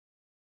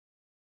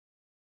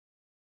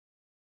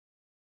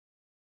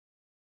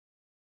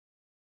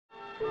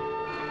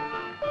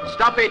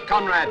Stop it,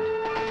 Conrad.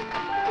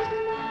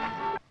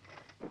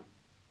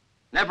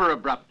 Never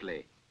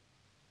abruptly.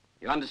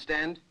 You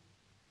understand?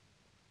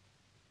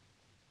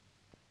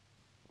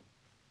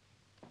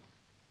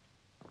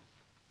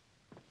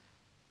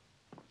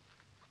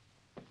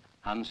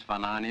 Hans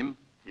van Arnim.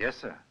 Yes,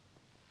 sir.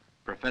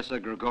 Professor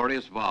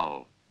Gregorius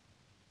Wall.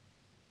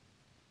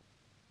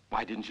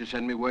 Why didn't you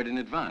send me word in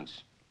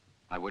advance?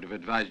 I would have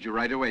advised you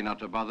right away not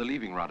to bother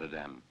leaving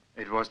Rotterdam.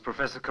 It was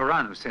Professor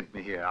Karan who sent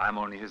me here. I'm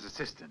only his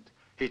assistant.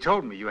 He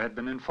told me you had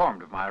been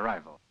informed of my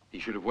arrival. He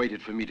should have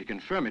waited for me to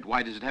confirm it.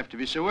 Why does it have to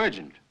be so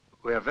urgent?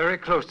 We are very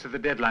close to the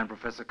deadline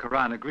Professor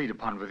Karan agreed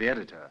upon with the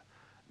editor.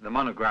 The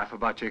monograph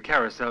about your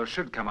carousel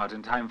should come out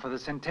in time for the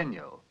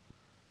centennial.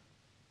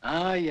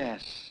 Ah,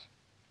 yes.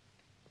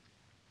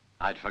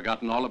 I'd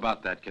forgotten all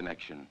about that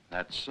connection.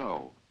 That's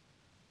so.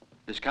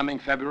 This coming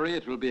February,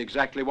 it will be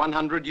exactly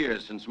 100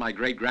 years since my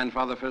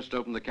great-grandfather first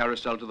opened the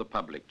carousel to the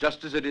public,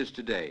 just as it is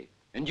today.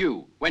 And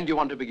you, when do you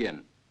want to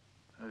begin?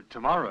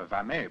 Tomorrow, if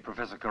I may.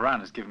 Professor Karan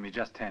has given me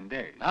just 10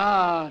 days.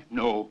 Ah,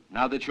 no.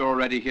 Now that you're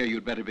already here,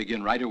 you'd better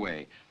begin right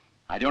away.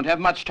 I don't have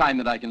much time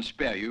that I can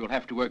spare you. You'll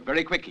have to work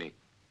very quickly.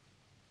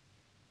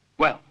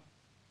 Well,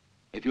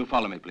 if you'll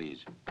follow me,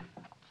 please.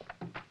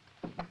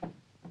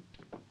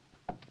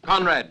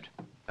 Conrad,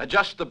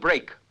 adjust the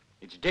brake.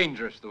 It's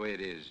dangerous the way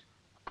it is.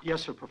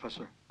 Yes, sir,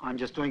 Professor. I'm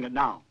just doing it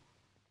now.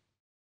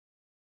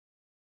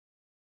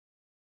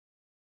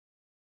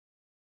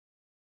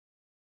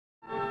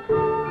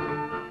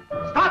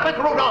 Stop it,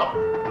 Rudolph!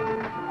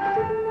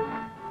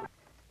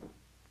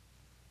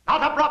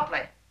 Not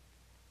abruptly.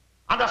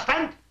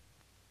 Understand?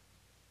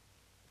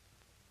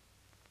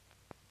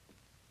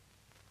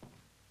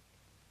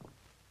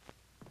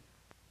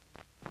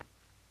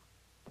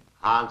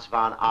 Hans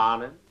van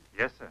Arnim?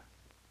 Yes, sir.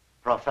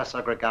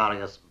 Professor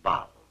Gregorius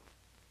Ball.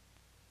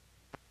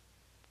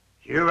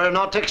 You were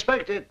not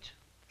expected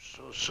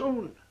so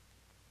soon,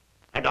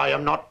 and I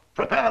am not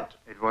prepared.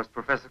 It was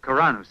Professor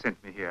Karan who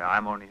sent me here.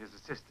 I'm only his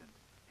assistant.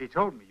 He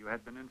told me you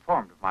had been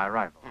informed of my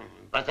arrival.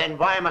 But then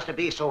why must it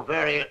be so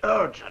very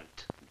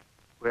urgent?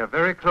 We are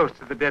very close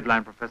to the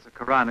deadline Professor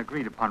Karan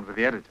agreed upon with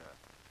the editor.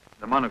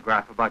 The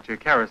monograph about your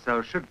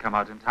carousel should come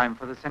out in time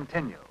for the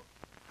centennial.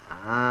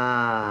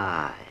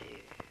 Ah,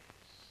 yes.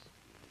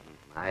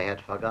 I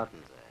had forgotten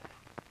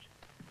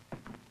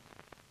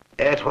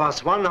that. It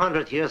was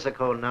 100 years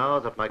ago now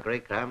that my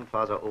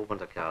great-grandfather opened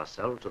the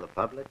carousel to the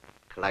public,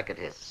 like it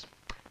is.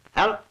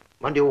 Well,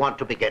 when do you want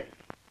to begin?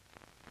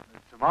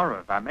 Tomorrow,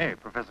 if I may.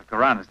 Professor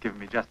Karan has given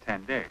me just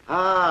 10 days.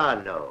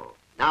 Ah, no.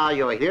 Now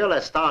you're here,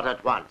 let's start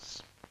at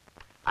once.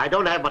 I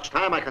don't have much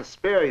time I can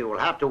spare you. We'll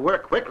have to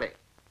work quickly.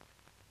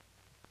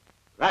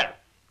 Well,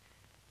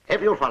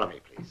 if you'll follow me,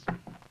 please.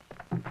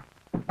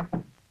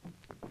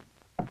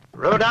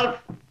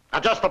 Rudolph,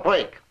 adjust the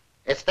brake.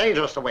 It's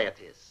dangerous the way it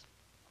is.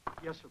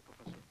 Yes, sir,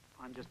 Professor.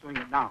 I'm just doing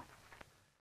it now.